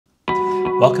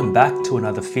Welcome back to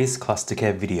another FIS Cluster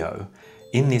Care video.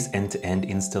 In this end-to-end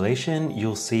installation,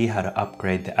 you'll see how to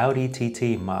upgrade the Audi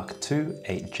TT Mk2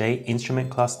 8J instrument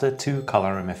cluster to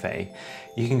ColorMFA.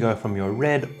 You can go from your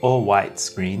red or white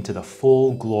screen to the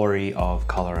full glory of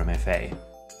ColorMFA.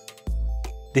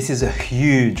 This is a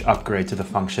huge upgrade to the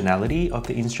functionality of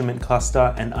the instrument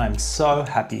cluster, and I'm so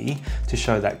happy to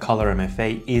show that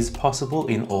ColorMFA is possible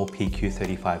in all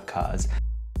PQ35 cars.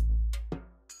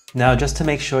 Now, just to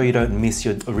make sure you don't miss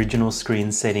your original screen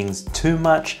settings too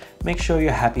much, make sure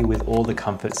you're happy with all the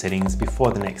comfort settings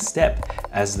before the next step,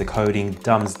 as the coding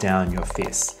dumbs down your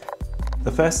FIS.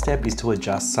 The first step is to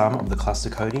adjust some of the cluster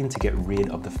coding to get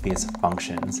rid of the FIS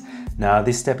functions. Now,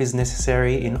 this step is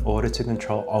necessary in order to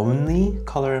control only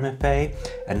ColorMFA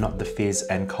and not the FIS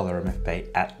and ColorMFA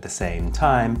at the same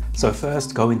time. So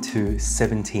first, go into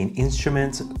 17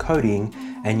 instruments coding,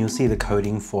 and you'll see the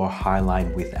coding for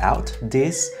Highline without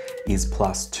dis is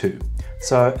 +2.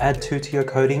 So add 2 to your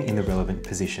coding in the relevant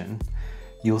position.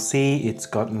 You'll see it's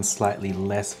gotten slightly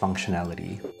less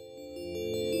functionality.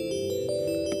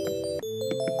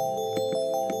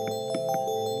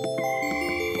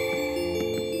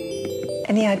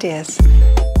 Any ideas?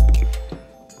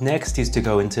 Next is to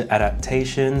go into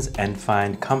adaptations and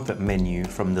find comfort menu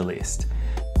from the list.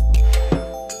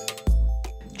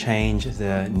 Change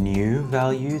the new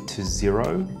value to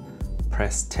 0,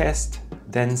 press test,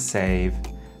 then save,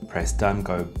 press done,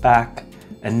 go back,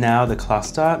 and now the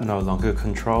cluster no longer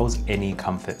controls any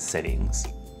comfort settings.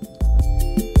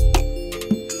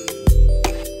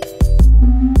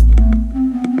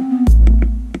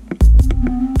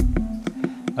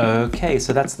 Okay,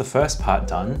 so that's the first part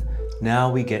done.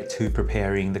 Now we get to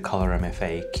preparing the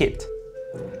ColorMFA kit.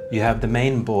 You have the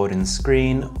main board and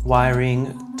screen,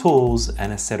 wiring, tools,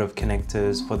 and a set of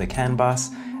connectors for the CAN bus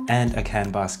and a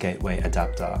CAN bus gateway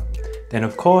adapter. Then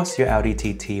of course your Audi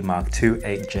TT Mk2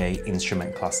 8J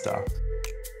instrument cluster.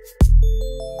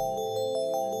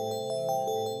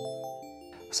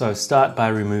 So start by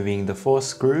removing the 4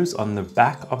 screws on the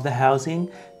back of the housing,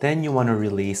 then you want to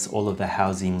release all of the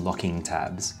housing locking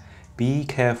tabs. Be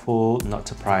careful not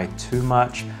to pry too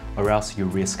much or else you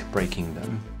risk breaking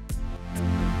them.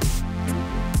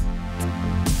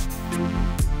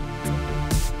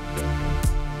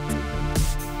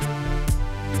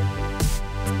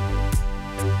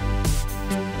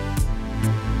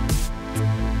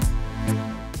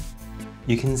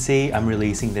 You can see I'm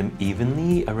releasing them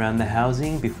evenly around the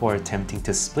housing before attempting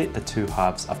to split the 2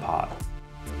 halves apart.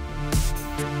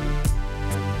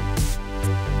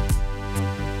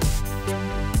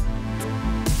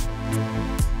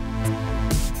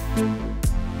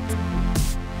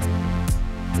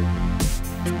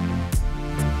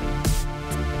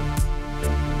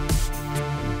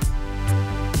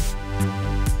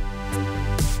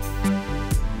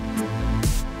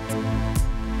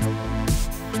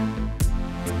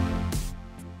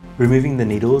 Removing the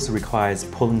needles requires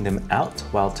pulling them out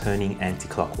while turning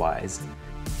anti-clockwise.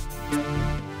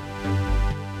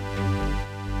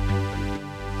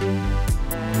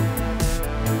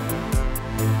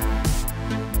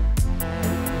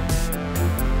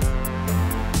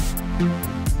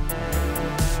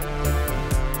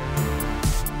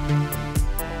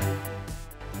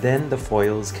 Then the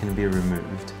foils can be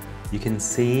removed. You can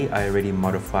see I already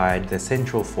modified the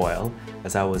central foil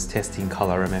as I was testing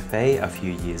ColorMFA a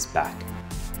few years back.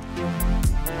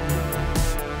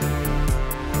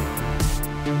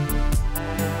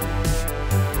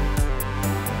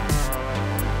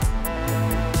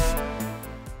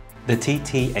 The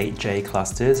TT 8J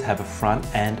clusters have a front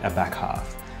and a back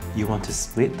half. You want to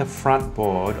split the front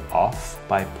board off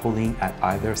by pulling at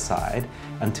either side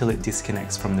until it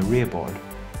disconnects from the rear board.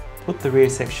 Put the rear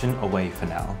section away for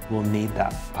now. We'll need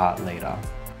that part later.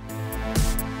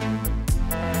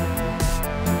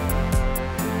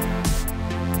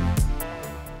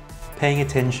 Paying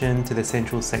attention to the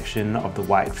central section of the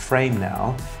white frame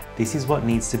now, this is what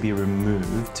needs to be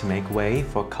removed to make way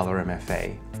for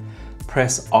ColorMFA.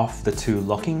 Press off the 2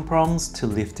 locking prongs to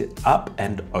lift it up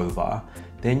and over.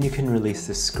 Then you can release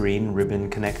the screen ribbon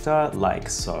connector like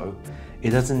so. It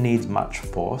doesn't need much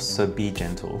force, so be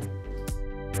gentle.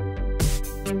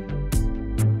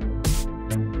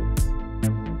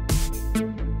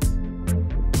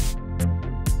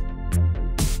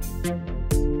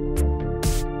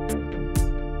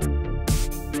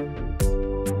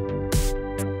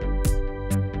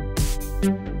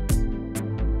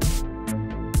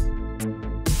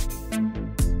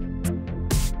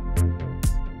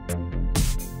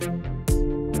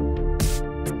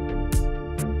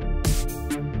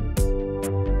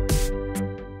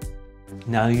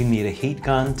 Now you need a heat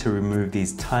gun to remove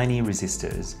these tiny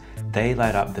resistors. They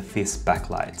light up the fist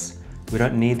backlights. We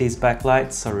don't need these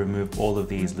backlights, so remove all of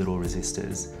these little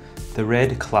resistors. The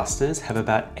red clusters have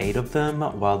about 8 of them,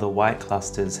 while the white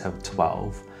clusters have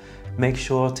 12. Make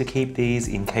sure to keep these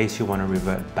in case you want to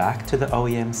revert back to the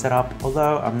OEM setup,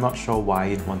 although I'm not sure why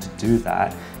you'd want to do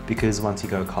that, because once you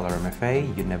go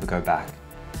ColorMFA, you'd never go back.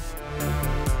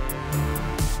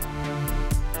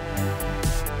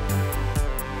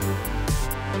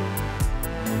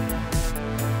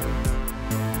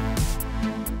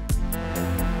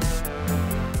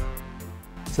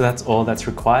 So that's all that's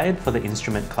required for the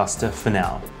instrument cluster for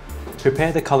now.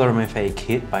 Prepare the ColorMFA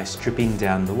kit by stripping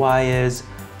down the wires,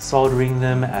 soldering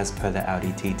them as per the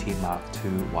Audi TT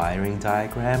Mk2 wiring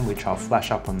diagram, which I'll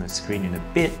flash up on the screen in a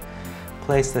bit.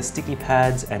 Place the sticky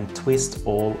pads and twist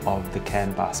all of the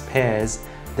CAN bus pairs,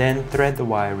 then thread the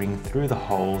wiring through the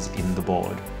holes in the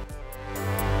board.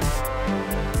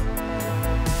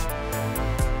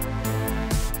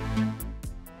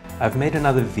 I've made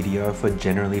another video for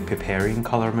generally preparing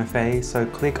ColorMFA, so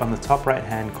click on the top right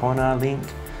hand corner link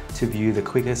to view the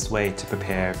quickest way to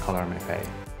prepare ColorMFA.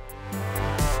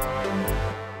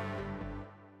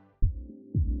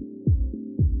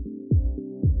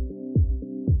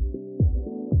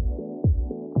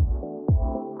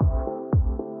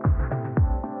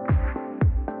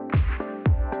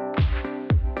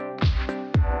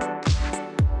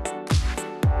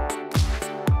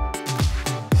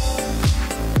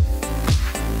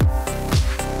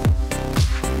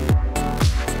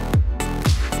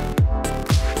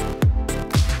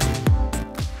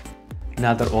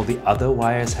 Now that all the other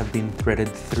wires have been threaded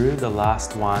through, the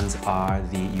last ones are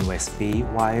the USB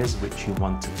wires, which you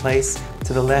want to place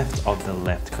to the left of the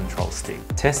left control stick.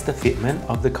 Test the fitment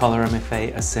of the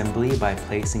ColorMFA assembly by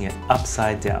placing it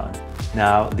upside down.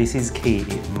 Now this is key,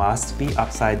 it must be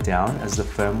upside down as the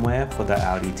firmware for the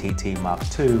Audi TT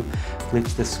Mk2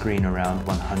 flips the screen around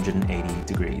 180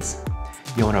 degrees.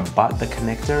 You want to butt the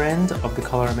connector end of the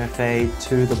ColorMFA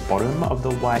to the bottom of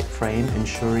the white frame,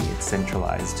 ensuring it's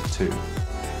centralized too.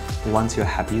 Once you're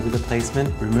happy with the placement,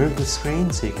 remove the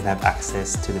screen so you can have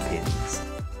access to the pins.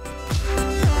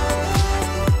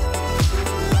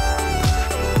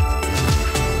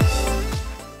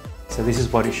 So this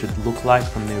is what it should look like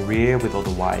from the rear with all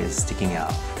the wires sticking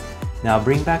out. Now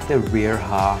bring back the rear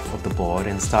half of the board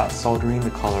and start soldering the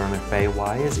ColorMFA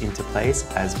wires into place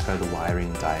as per the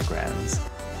wiring diagrams.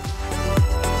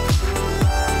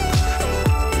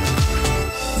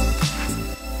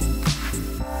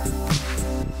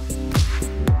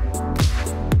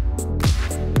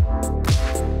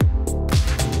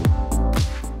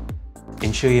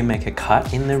 Ensure you make a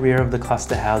cut in the rear of the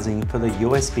cluster housing for the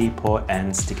USB port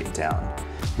and stick it down.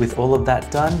 With all of that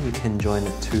done, you can join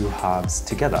the two halves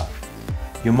together.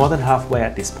 You're more than halfway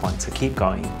at this point, so keep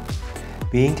going.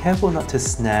 Being careful not to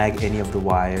snag any of the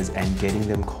wires and getting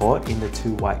them caught in the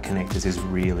two white connectors is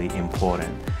really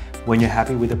important. When you're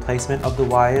happy with the placement of the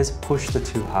wires, push the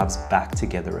two halves back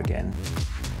together again.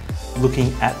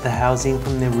 Looking at the housing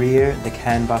from the rear, the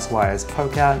CAN bus wires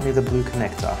poke out near the blue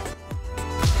connector.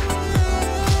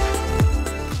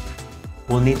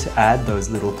 We'll need to add those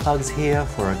little plugs here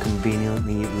for a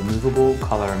conveniently removable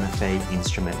ColorMFA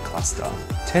instrument cluster.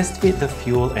 Test fit the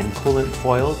fuel and coolant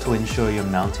foil to ensure your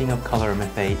mounting of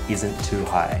ColorMFA isn't too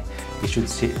high. It should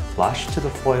sit flush to the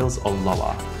foils or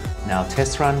lower. Now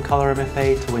test run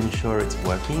ColorMFA to ensure it's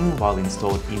working while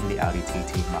installed in the Audi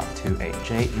TT Mk2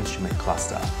 8J instrument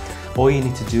cluster. All you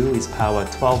need to do is power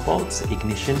 12 volts,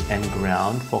 ignition and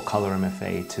ground for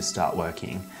ColorMFA to start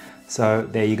working. So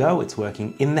there you go, it's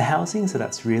working in the housing, so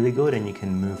that's really good and you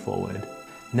can move forward.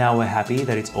 Now we're happy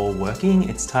that it's all working,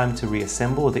 it's time to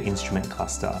reassemble the instrument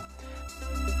cluster.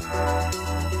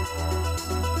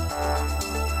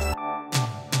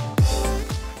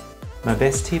 My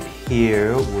best tip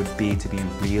here would be to be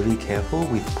really careful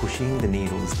with pushing the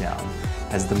needles down,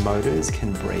 as the motors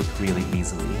can break really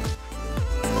easily.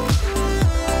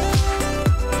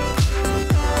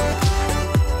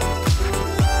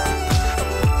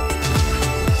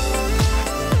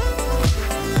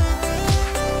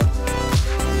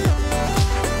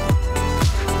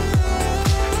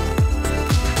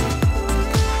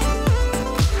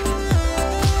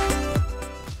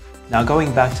 Now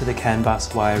going back to the CAN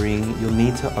bus wiring, you'll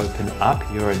need to open up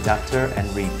your adapter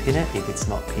and re-pin it if it's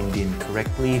not pinned in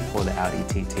correctly for the Audi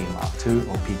TT Mk2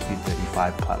 or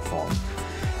PQ35 platform.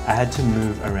 I had to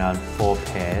move around 4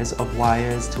 pairs of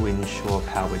wires to ensure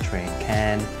powertrain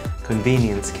CAN,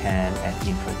 convenience CAN and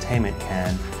infotainment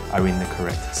CAN are in the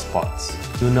correct spots.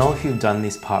 You'll know if you've done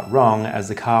this part wrong as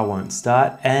the car won't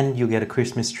start and you'll get a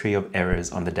Christmas tree of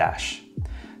errors on the dash.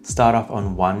 Start off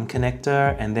on one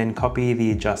connector and then copy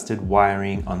the adjusted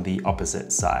wiring on the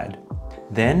opposite side.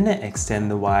 Then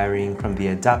extend the wiring from the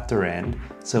adapter end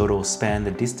so it'll span the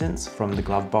distance from the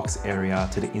glove box area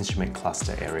to the instrument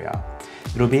cluster area.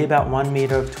 It'll be about 1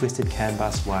 meter of twisted CAN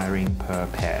bus wiring per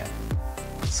pair.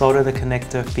 Solder the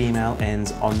connector female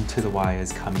ends onto the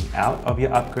wires coming out of your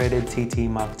upgraded TT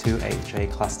Mk2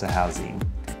 8J cluster housing.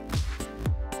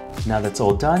 Now that's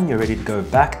all done, you're ready to go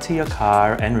back to your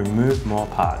car and remove more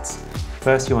parts.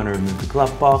 First you want to remove the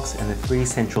glove box and the 3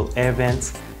 central air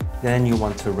vents. Then you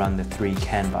want to run the 3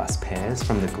 CAN bus pairs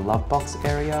from the glove box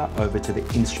area over to the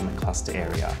instrument cluster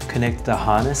area. Connect the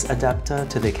harness adapter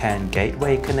to the CAN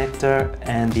gateway connector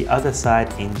and the other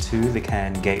side into the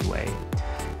CAN gateway.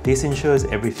 This ensures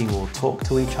everything will talk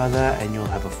to each other and you'll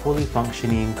have a fully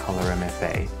functioning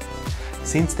ColorMFA.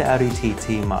 Since the Audi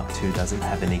TT Mk2 doesn't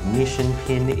have an ignition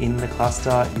pin in the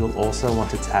cluster, you'll also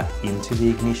want to tap into the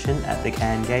ignition at the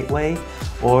CAN gateway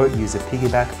or use a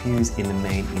piggyback fuse in the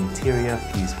main interior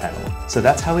fuse panel. So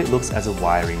that's how it looks as a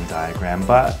wiring diagram,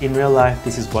 but in real life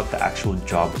this is what the actual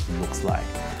job looks like.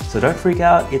 So don't freak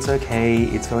out, it's okay,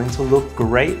 it's going to look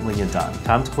great when you're done.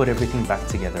 Time to put everything back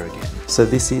together again. So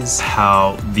this is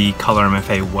how the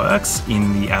ColorMFA works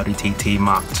in the Audi TT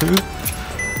Mk2.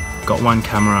 Got one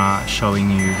camera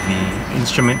showing you the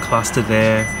instrument cluster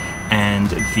there and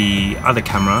the other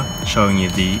camera showing you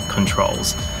the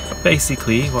controls.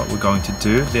 Basically what we're going to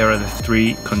do, there are the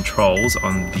 3 controls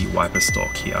on the wiper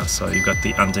stalk here. So you've got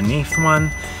the underneath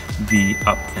one, the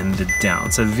up and the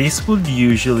down. So this would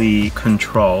usually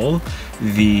control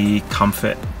the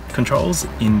comfort controls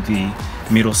in the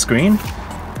middle screen.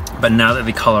 But now that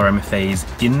the ColorMFA is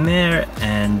in there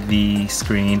and the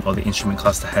screen or the instrument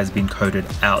cluster has been coded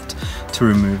out to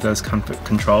remove those comfort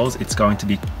controls, it's going to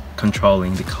be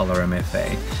controlling the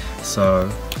ColorMFA.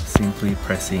 So simply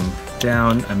pressing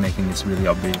down, I'm making this really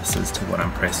obvious as to what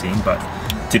I'm pressing, but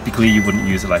typically you wouldn't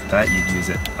use it like that, you'd use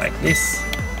it like this.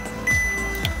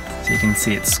 So you can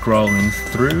see it scrolling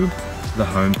through the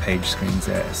home page screens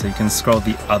there. So you can scroll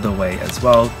the other way as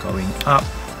well, going up.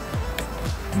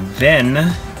 And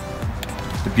then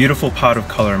the beautiful part of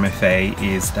ColorMFA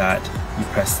is that you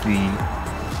press the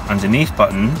underneath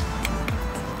button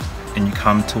and you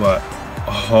come to a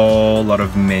whole lot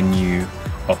of menu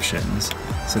options.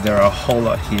 So there are a whole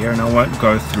lot here and I won't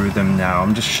go through them now.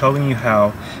 I'm just showing you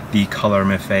how the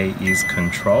ColorMFA is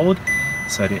controlled.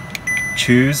 So to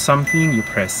choose something, you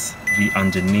press the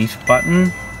underneath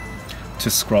button. To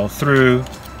scroll through,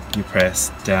 you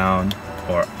press down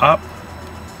or up.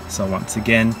 So once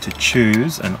again, to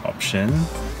choose an option,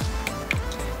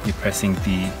 you're pressing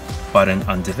the button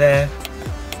under there,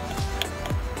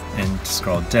 and to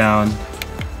scroll down,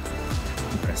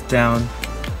 you press down,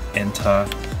 enter.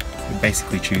 You're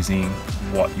basically choosing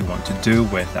what you want to do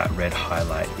where that red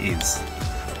highlight is.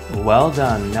 Well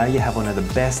done! Now you have one of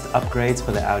the best upgrades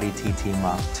for the Audi TT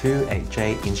Mk2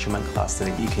 8J instrument cluster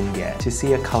that you can get. To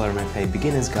see a ColorMFA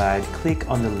beginner's guide, click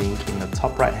on the link in the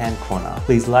top right hand corner.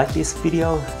 Please like this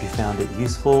video if you found it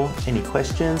useful. Any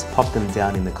questions, pop them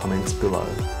down in the comments below.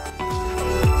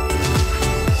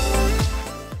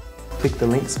 Click the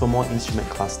links for more instrument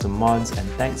cluster mods and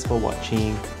thanks for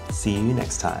watching. See you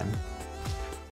next time.